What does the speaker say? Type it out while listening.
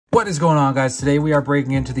What is going on, guys? Today we are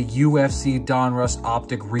breaking into the UFC Donruss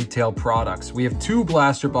Optic retail products. We have 2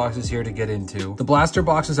 blaster boxes here to get into. The blaster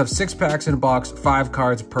boxes have 6 packs in a box, 5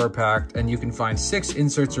 cards per pack, and you can find 6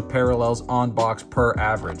 inserts or parallels on box per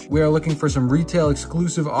average. We are looking for some retail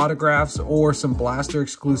exclusive autographs or some blaster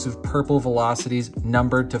exclusive purple velocities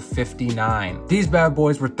numbered to 59. These bad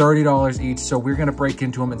boys were $30 each, so we're gonna break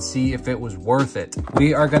into them and see if it was worth it.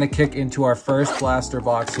 We are gonna kick into our first blaster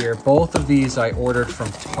box here. Both of these I ordered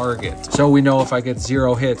from Target, so we know if I get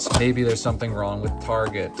 0 hits, maybe there's something wrong with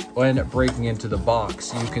Target. When breaking into the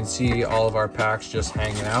box, you can see all of our packs just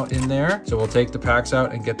hanging out in there. So we'll take the packs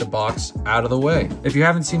out and get the box out of the way. If you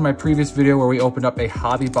haven't seen my previous video where we opened up a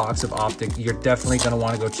hobby box of Optic, you're definitely going to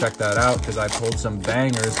want to go check that out because I pulled some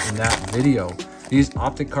bangers in that video. These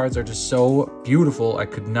Optic cards are just so beautiful, I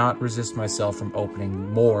could not resist myself from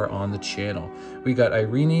opening more on the channel. We got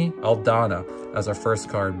Irene Aldana as our first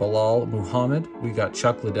card, Bilal Muhammad, we got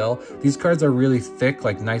Chuck Liddell. These cards are really thick,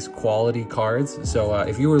 like nice quality cards, so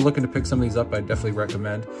if you were looking to pick some of these up, I'd definitely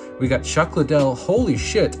recommend. We got Chuck Liddell, holy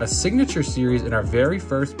shit, a signature series in our very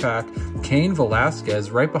first pack, Cain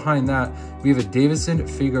Velasquez. Right behind that, we have a Davison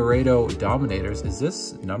Figueiredo Dominators. Is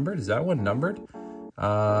this numbered? Is that one numbered?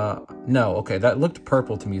 No, okay, that looked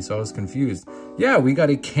purple to me, so I was confused. Yeah, we got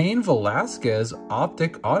a Cain Velasquez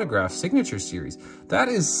Optic Autograph Signature Series. That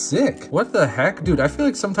is sick. What the heck? Dude, I feel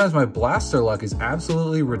like sometimes my blaster luck is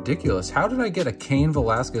absolutely ridiculous. How did I get a Cain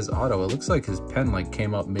Velasquez auto? It looks like his pen like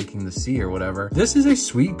came up making the C or whatever. This is a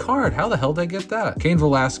sweet card. How the hell did I get that? Cain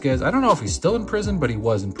Velasquez, I don't know if he's still in prison, but he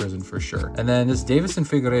was in prison for sure. And then this Davison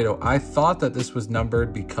Figueiredo, I thought that this was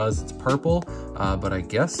numbered because it's purple, but I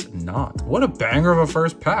guess not. What a banger of a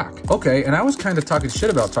first pack. Okay, and I was kind of talking shit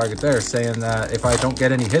about Target there, saying that if I don't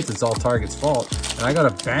get any hits, it's all Target's fault. And I got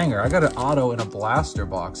a banger. I got an auto in a blaster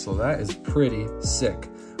box, so that is pretty sick.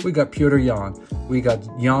 We got Petr Yan, we got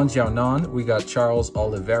Yan Xiaonan, we got Charles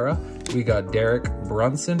Oliveira, we got Derek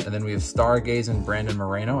Brunson, and then we have Stargazing Brandon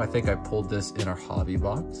Moreno. I think I pulled this in our hobby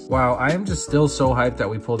box. Wow, I am just still so hyped that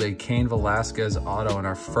we pulled a Cain Velasquez auto in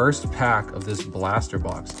our first pack of this blaster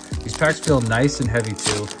box. These packs feel nice and heavy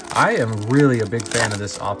too. I am really a big fan of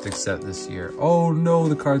this Optic set this year. Oh no,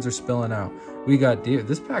 the cards are spilling out. We got,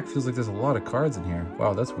 this pack feels like there's a lot of cards in here.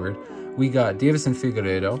 Wow, that's weird. We got Davison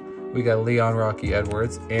Figueiredo. We got Leon Rocky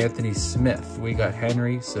Edwards, Anthony Smith. We got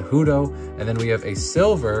Henry Cejudo, and then we have a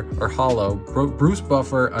silver or hollow Bruce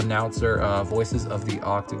Buffer announcer, Voices of the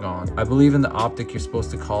Octagon. I believe in the Optic, you're supposed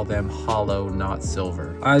to call them hollow, not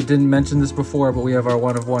silver. I didn't mention this before, but we have our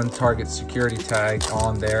 1-of-1 Target security tag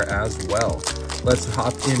on there as well. Let's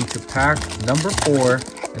hop into pack number 4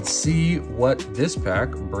 and see what this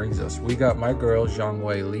pack brings us. We got my girl, Zhang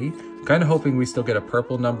Wei Li. Kind of hoping we still get a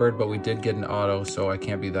purple numbered, but we did get an auto, so I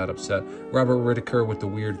can't be that upset. Robert Whittaker with the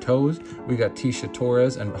weird toes. We got Tisha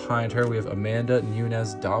Torres, and behind her we have Amanda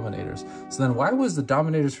Nunes Dominators. So then why was the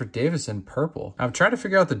Dominators for Davison purple? I'm trying to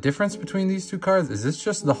figure out the difference between these 2 cards. Is this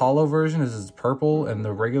just the hollow version? Is it purple and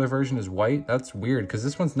the regular version is white? That's weird, because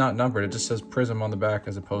this one's not numbered. It just says Prism on the back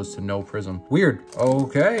as opposed to no Prism. Weird.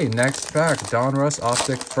 Okay, next pack. Donruss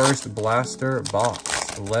Optic first blaster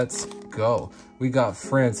box. Let's go. We got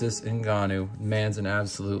Francis Ngannou, man's an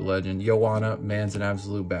absolute legend. Joanna, man's an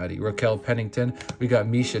absolute baddie. Raquel Pennington. We got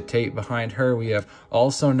Misha Tate behind her. We have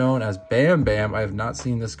also known as Bam Bam. I have not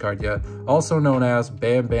seen this card yet. Also known as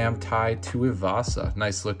Bam Bam Tai Tuivasa.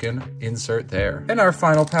 Nice looking insert there. And our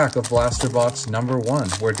final pack of blaster box number 1.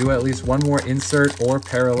 We're due at least one more insert or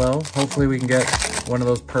parallel. Hopefully we can get one of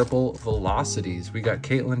those purple velocities. We got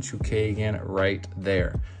Caitlin Chukagian right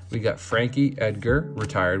there. We got Frankie Edgar,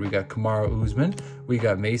 retired. We got Kamaru Usman. We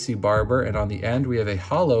got Macy Barber. And on the end, we have a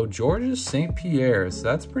hollow Georges St. Pierre's.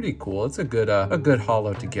 That's pretty cool. It's a good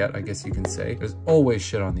hollow to get, I guess you can say. There's always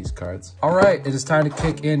shit on these cards. All right, it is time to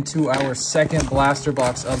kick into our second blaster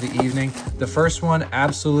box of the evening. The first one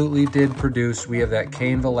absolutely did produce. We have that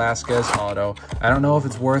Cain Velasquez auto. I don't know if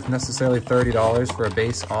it's worth necessarily $30 for a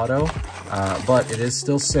base auto, but it is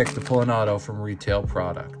still sick to pull an auto from retail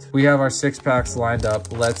product. We have our 6 packs lined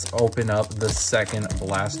up. Let's open up the second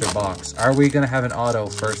blaster box. Are we gonna have an auto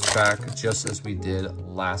first pack just as we did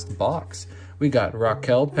last box? We got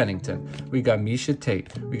Raquel Pennington, we got Misha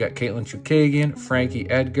Tate, we got Caitlin Chukagian, Frankie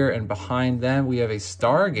Edgar, and behind them we have a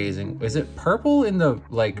Stargazing. Is it purple in the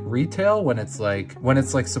like retail when it's like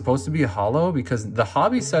supposed to be a hollow? Because the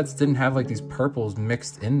hobby sets didn't have like these purples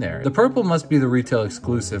mixed in there. The purple must be the retail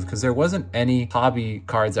exclusive because there wasn't any hobby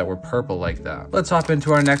cards that were purple like that. Let's hop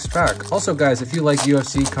into our next pack. Also guys, if you like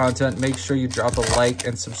UFC content, make sure you drop a like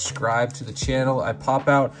and subscribe to the channel. I pump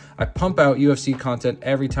out UFC content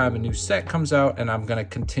every time a new set comes comes out, and I'm gonna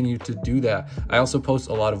continue to do that. I also post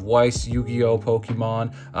a lot of Weiss, Yu-Gi-Oh,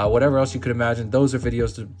 Pokemon, whatever else you could imagine. Those are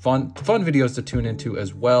videos to fun videos to tune into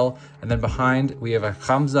as well. And then behind, we have a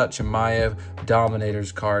Khamzat Chimaev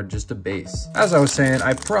Dominators card, just a base. As I was saying,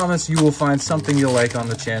 I promise you will find something you'll like on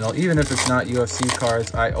the channel, even if it's not UFC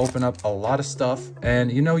cards. I open up a lot of stuff,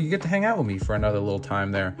 and you know, you get to hang out with me for another little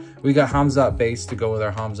time there. We got Khamzat base to go with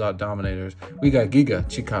our Khamzat Dominators. We got Giga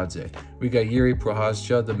Chikadze. We got Yuri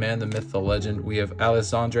Prohazcha, the man, the myth, the legend. We have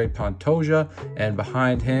Alexandre Pantoja, and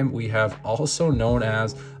behind him, we have also known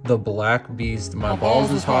as the Black Beast, my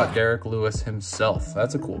balls is hot, Derek Lewis himself.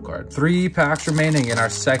 That's a cool card. 3 packs remaining in our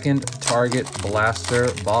second Target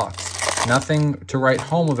Blaster box. Nothing to write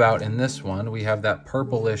home about in this one. We have that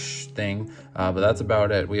purplish thing, but that's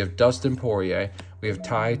about it. We have Dustin Poirier. We have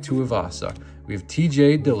Tai Tuivasa. We have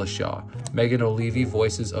TJ Dillashaw, Megan O'Leary,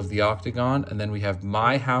 Voices of the Octagon, and then we have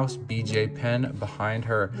My House BJ Penn behind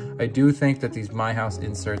her. I do think that these My House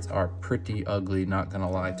inserts are pretty ugly, not gonna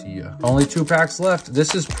lie to you. Only 2 packs left.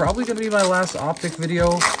 This is probably gonna be my last Optic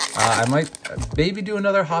video. I might maybe do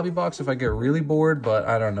another hobby box if I get really bored, but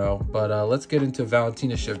I don't know. But let's get into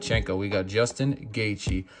Valentina Shevchenko. We got Justin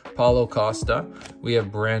Gaethje, Paulo Costa. We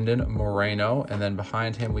have Brandon Moreno, and then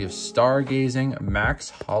behind him we have Stargazing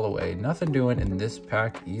Max Holloway. Nothing doing in this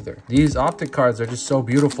pack either. These Optic cards are just so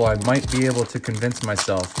beautiful. I might be able to convince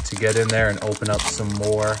myself to get in there and open up some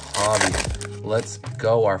more hobby. Let's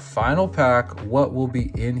go. Our final pack. What will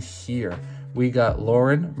be in here? We got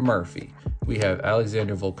Lauren Murphy. We have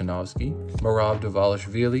Alexander Volkanovski, Merab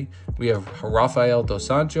Dvalishvili. We have Rafael Dos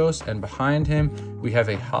Santos, and behind him, we have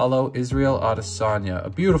a holo Israel Adesanya, a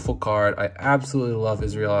beautiful card. I absolutely love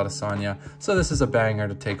Israel Adesanya, so this is a banger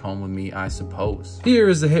to take home with me, I suppose. Here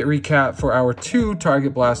is the hit recap for our 2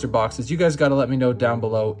 Target Blaster boxes. You guys got to let me know down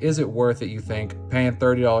below, is it worth it, you think, paying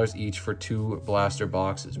 $30 each for 2 blaster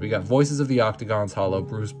boxes? We got Voices of the Octagon's holo,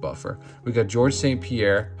 Bruce Buffer. We got George St.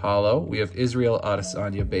 Pierre holo. We have Israel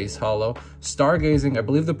Adesanya base holo. Stargazing, I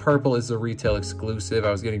believe the purple is the retail exclusive. I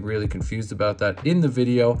was getting really confused about that in the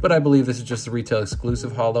video, but I believe this is just the retail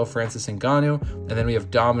exclusive holo, Francis Ngannou. And then we have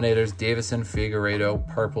Dominators, Davison Figueiredo,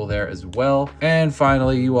 purple there as well. And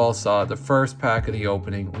finally, you all saw the first pack of the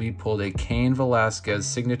opening. We pulled a Cain Velasquez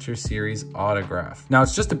Signature Series autograph. Now,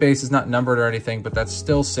 it's just a base, it's not numbered or anything, but that's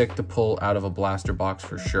still sick to pull out of a blaster box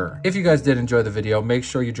for sure. If you guys did enjoy the video, make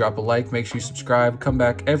sure you drop a like, make sure you subscribe, come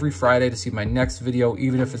back every Friday to see my next video.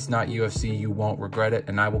 Even if it's not UFC, you won't regret it,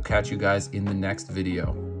 and I will catch you guys in the next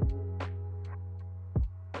video.